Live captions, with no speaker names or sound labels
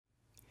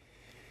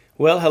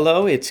Well,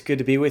 hello. It's good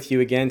to be with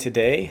you again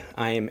today.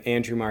 I am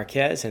Andrew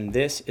Marquez, and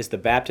this is the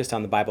Baptist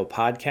on the Bible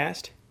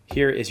podcast.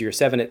 Here is your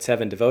 7 at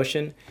 7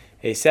 devotion,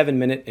 a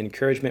 7-minute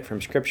encouragement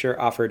from Scripture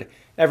offered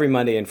every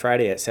Monday and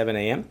Friday at 7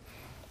 a.m.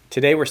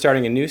 Today we're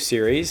starting a new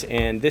series,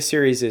 and this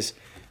series is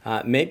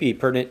maybe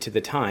pertinent to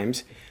the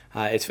times.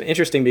 It's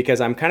interesting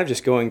because I'm kind of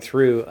just going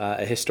through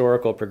a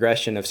historical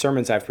progression of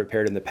sermons I've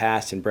prepared in the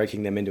past and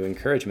breaking them into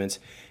encouragements.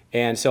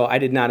 And so I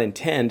did not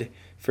intend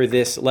for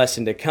this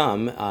lesson to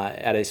come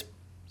at a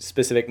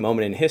specific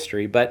moment in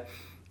history, but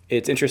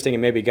it's interesting,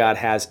 and maybe God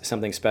has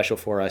something special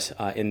for us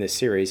in this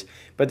series.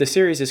 But the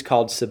series is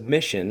called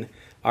Submission,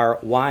 Our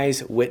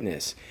Wise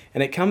Witness,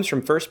 and it comes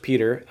from 1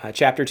 Peter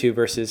chapter 2,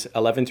 verses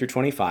 11 through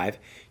 25.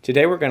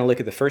 Today we're going to look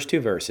at the first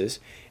two verses,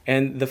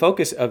 and the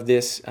focus of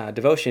this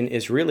devotion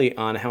is really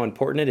on how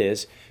important it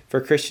is for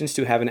Christians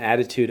to have an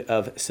attitude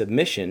of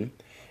submission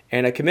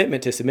and a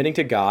commitment to submitting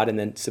to God and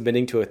then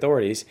submitting to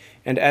authorities.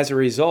 And as a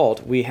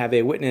result, we have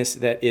a witness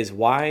that is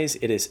wise,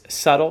 it is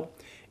subtle,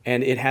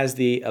 and it has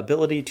the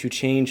ability to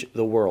change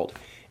the world.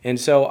 And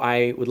so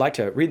I would like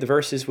to read the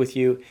verses with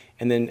you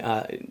and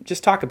then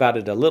just talk about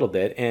it a little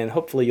bit, and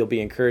hopefully you'll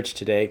be encouraged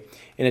today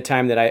in a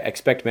time that I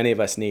expect many of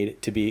us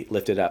need to be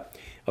lifted up.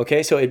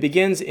 Okay, so it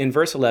begins in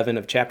verse 11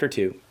 of chapter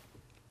 2.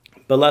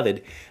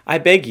 Beloved, I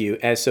beg you,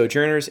 as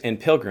sojourners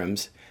and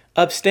pilgrims,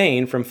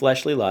 abstain from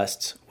fleshly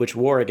lusts which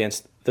war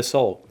against the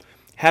soul,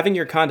 having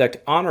your conduct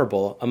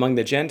honorable among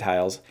the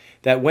Gentiles,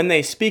 that when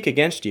they speak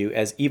against you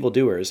as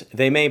evildoers,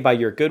 they may, by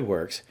your good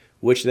works,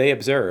 which they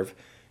observe,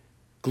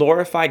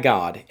 glorify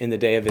God in the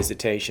day of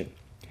visitation.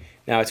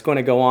 Now, it's going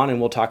to go on,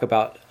 and we'll talk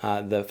about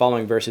the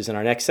following verses in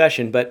our next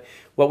session, but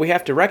what we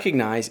have to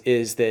recognize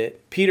is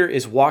that Peter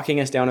is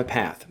walking us down a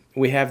path.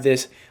 We have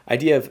this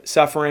idea of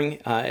suffering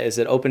as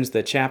it opens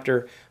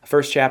the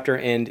first chapter,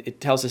 and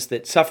it tells us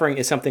that suffering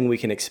is something we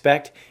can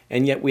expect,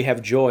 and yet we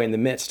have joy in the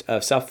midst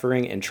of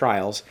suffering and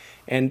trials.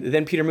 And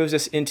then Peter moves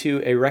us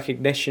into a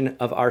recognition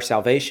of our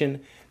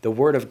salvation, the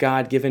Word of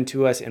God given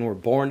to us, and we're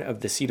born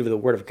of the seed of the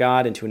Word of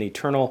God into an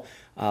eternal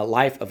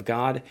life of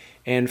God.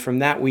 And from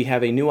that, we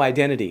have a new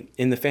identity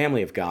in the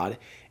family of God.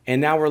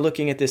 And now we're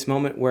looking at this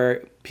moment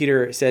where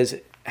Peter says,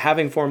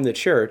 having formed the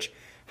church,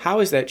 how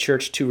is that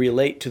church to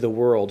relate to the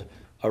world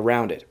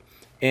around it?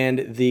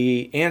 And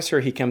the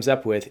answer he comes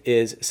up with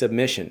is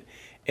submission.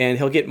 And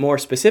he'll get more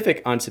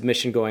specific on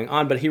submission going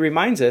on, but he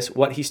reminds us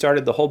what he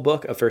started the whole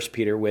book of 1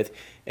 Peter with,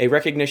 a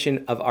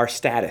recognition of our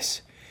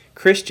status.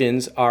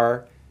 Christians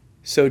are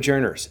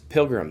sojourners,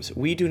 pilgrims.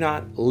 We do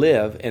not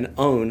live and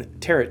own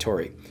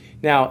territory.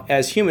 Now,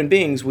 as human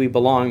beings, we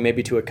belong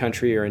maybe to a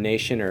country or a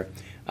nation or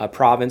a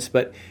province,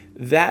 but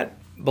that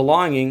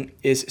belonging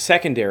is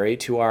secondary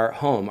to our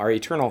home, our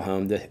eternal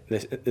home,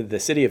 the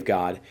city of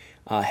God,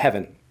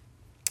 heaven.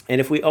 And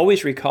if we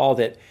always recall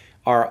that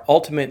our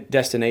ultimate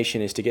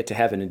destination is to get to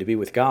heaven and to be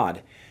with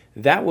God,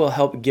 that will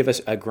help give us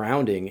a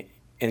grounding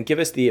and give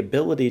us the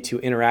ability to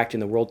interact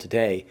in the world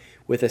today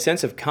with a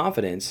sense of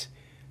confidence,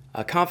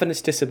 a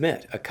confidence to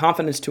submit, a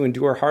confidence to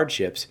endure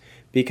hardships,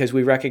 because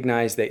we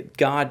recognize that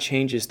God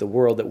changes the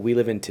world that we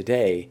live in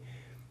today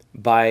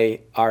by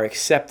our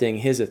accepting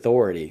His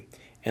authority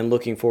and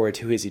looking forward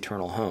to His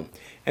eternal home.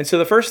 And so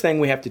the first thing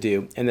we have to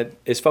do, and that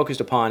is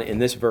focused upon in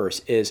this verse,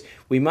 is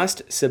we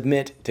must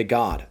submit to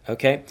God,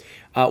 okay?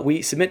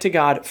 We submit to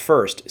God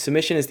first.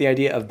 Submission is the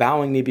idea of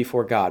bowing knee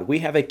before God. We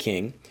have a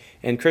king,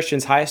 and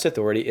Christians' highest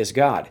authority is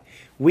God.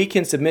 We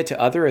can submit to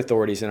other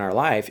authorities in our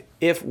life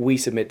if we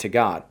submit to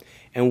God,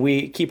 and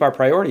we keep our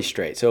priorities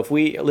straight. So if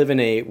we live in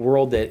a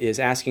world that is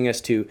asking us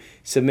to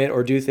submit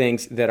or do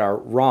things that are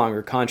wrong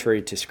or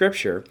contrary to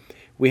Scripture,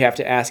 we have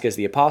to ask, as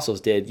the apostles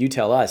did, you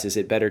tell us, is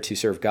it better to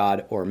serve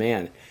God or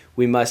man?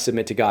 We must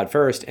submit to God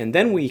first, and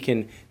then we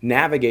can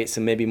navigate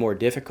some maybe more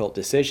difficult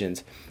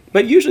decisions.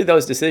 But usually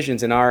those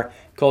decisions in our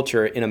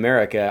culture in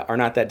America are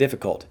not that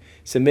difficult.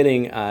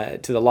 Submitting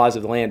to the laws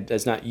of the land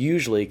does not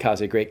usually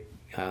cause a great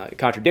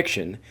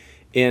contradiction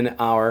in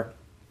our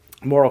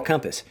moral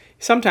compass.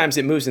 Sometimes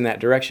it moves in that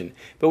direction,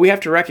 but we have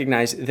to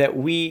recognize that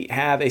we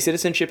have a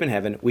citizenship in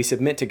heaven. We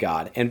submit to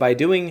God, and by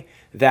doing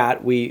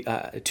that, we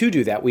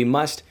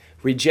must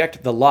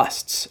reject the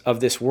lusts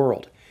of this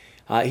world.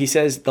 He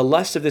says the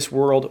lusts of this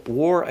world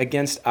war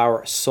against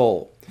our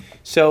soul.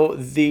 So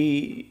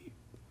the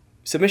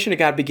submission to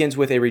God begins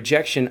with a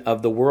rejection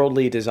of the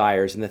worldly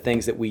desires and the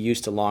things that we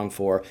used to long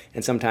for,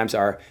 and sometimes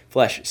our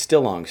flesh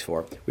still longs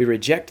for. We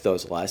reject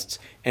those lusts,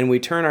 and we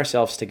turn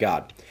ourselves to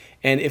God.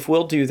 And if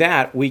we'll do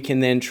that, we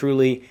can then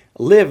truly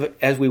live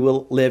as we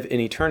will live in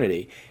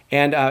eternity.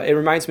 And it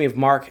reminds me of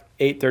Mark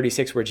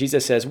 8:36, where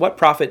Jesus says, what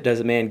profit does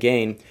a man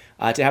gain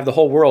to have the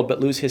whole world but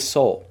lose his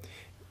soul?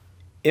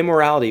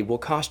 Immorality will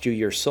cost you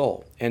your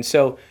soul. And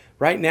so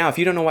right now, if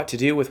you don't know what to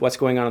do with what's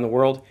going on in the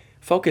world,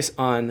 focus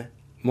on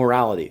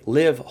morality.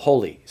 Live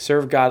holy.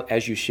 Serve God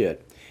as you should.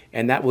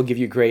 And that will give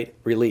you great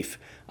relief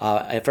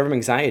from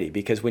anxiety,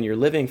 because when you're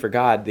living for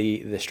God,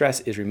 the stress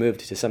is removed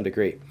to some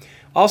degree.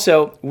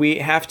 Also, we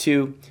have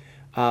to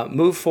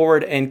move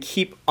forward and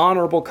keep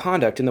honorable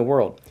conduct in the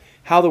world.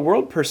 How the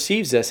world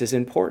perceives us is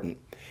important.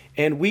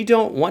 And we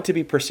don't want to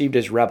be perceived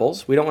as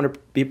rebels. We don't want to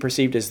be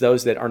perceived as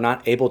those that are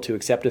not able to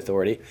accept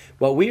authority.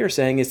 What we are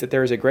saying is that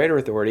there is a greater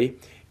authority,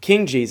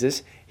 King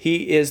Jesus.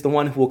 He is the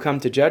one who will come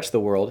to judge the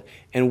world,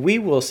 and we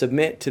will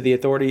submit to the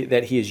authority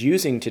that he is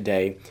using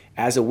today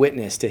as a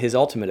witness to his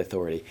ultimate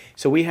authority.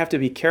 So we have to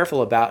be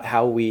careful about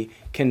how we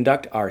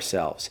conduct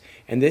ourselves.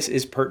 And this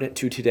is pertinent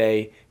to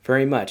today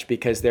very much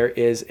because there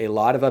is a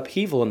lot of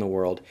upheaval in the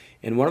world.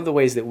 And one of the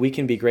ways that we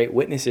can be great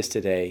witnesses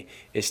today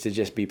is to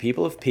just be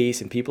people of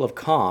peace and people of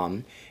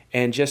calm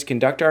and just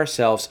conduct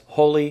ourselves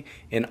holy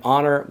in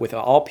honor with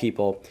all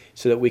people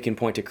so that we can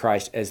point to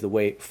Christ as the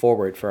way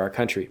forward for our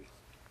country.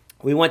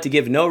 We want to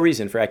give no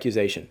reason for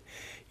accusation.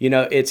 You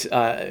know, it's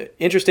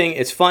interesting.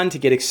 It's fun to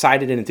get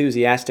excited and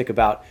enthusiastic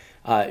about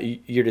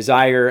your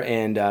desire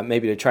and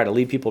maybe to try to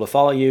lead people to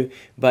follow you.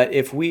 But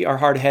if we are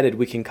hard-headed,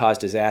 we can cause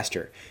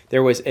disaster.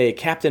 There was a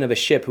captain of a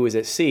ship who was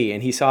at sea,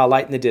 and he saw a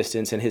light in the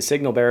distance, and his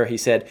signal bearer, he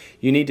said,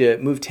 you need to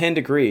move 10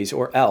 degrees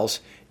or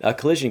else a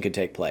collision could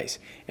take place.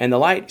 And the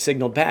light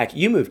signaled back,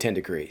 you move 10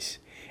 degrees.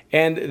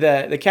 And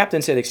the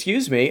captain said,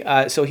 excuse me.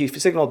 So he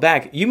signaled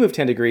back, you move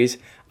 10 degrees,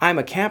 I'm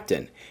a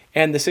captain.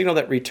 And the signal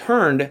that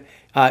returned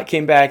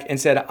came back and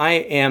said, I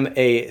am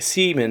a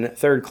seaman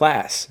third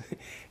class.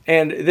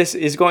 And this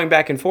is going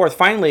back and forth.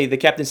 Finally, the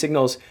captain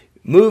signals,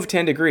 move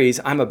 10 degrees,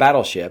 I'm a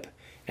battleship.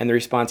 And the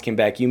response came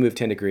back, you move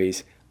 10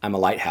 degrees, I'm a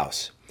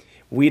lighthouse.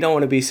 We don't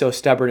want to be so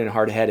stubborn and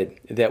hard-headed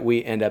that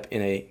we end up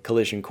in a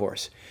collision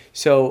course.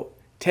 So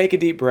take a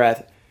deep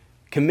breath,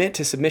 commit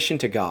to submission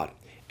to God,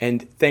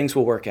 and things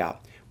will work out.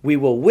 We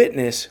will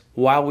witness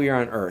while we are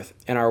on earth,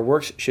 and our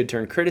works should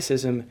turn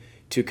criticism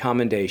to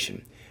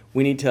commendation.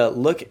 We need to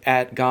look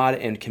at God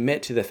and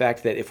commit to the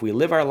fact that if we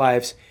live our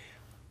lives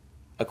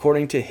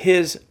according to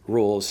his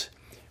rules,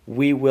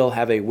 we will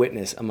have a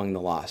witness among the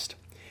lost.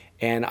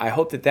 And I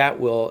hope that that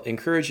will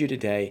encourage you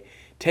today.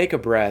 Take a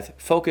breath,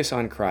 focus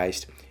on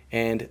Christ,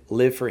 and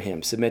live for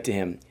him. Submit to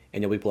him,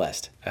 and you'll be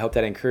blessed. I hope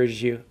that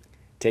encourages you.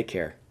 Take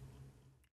care.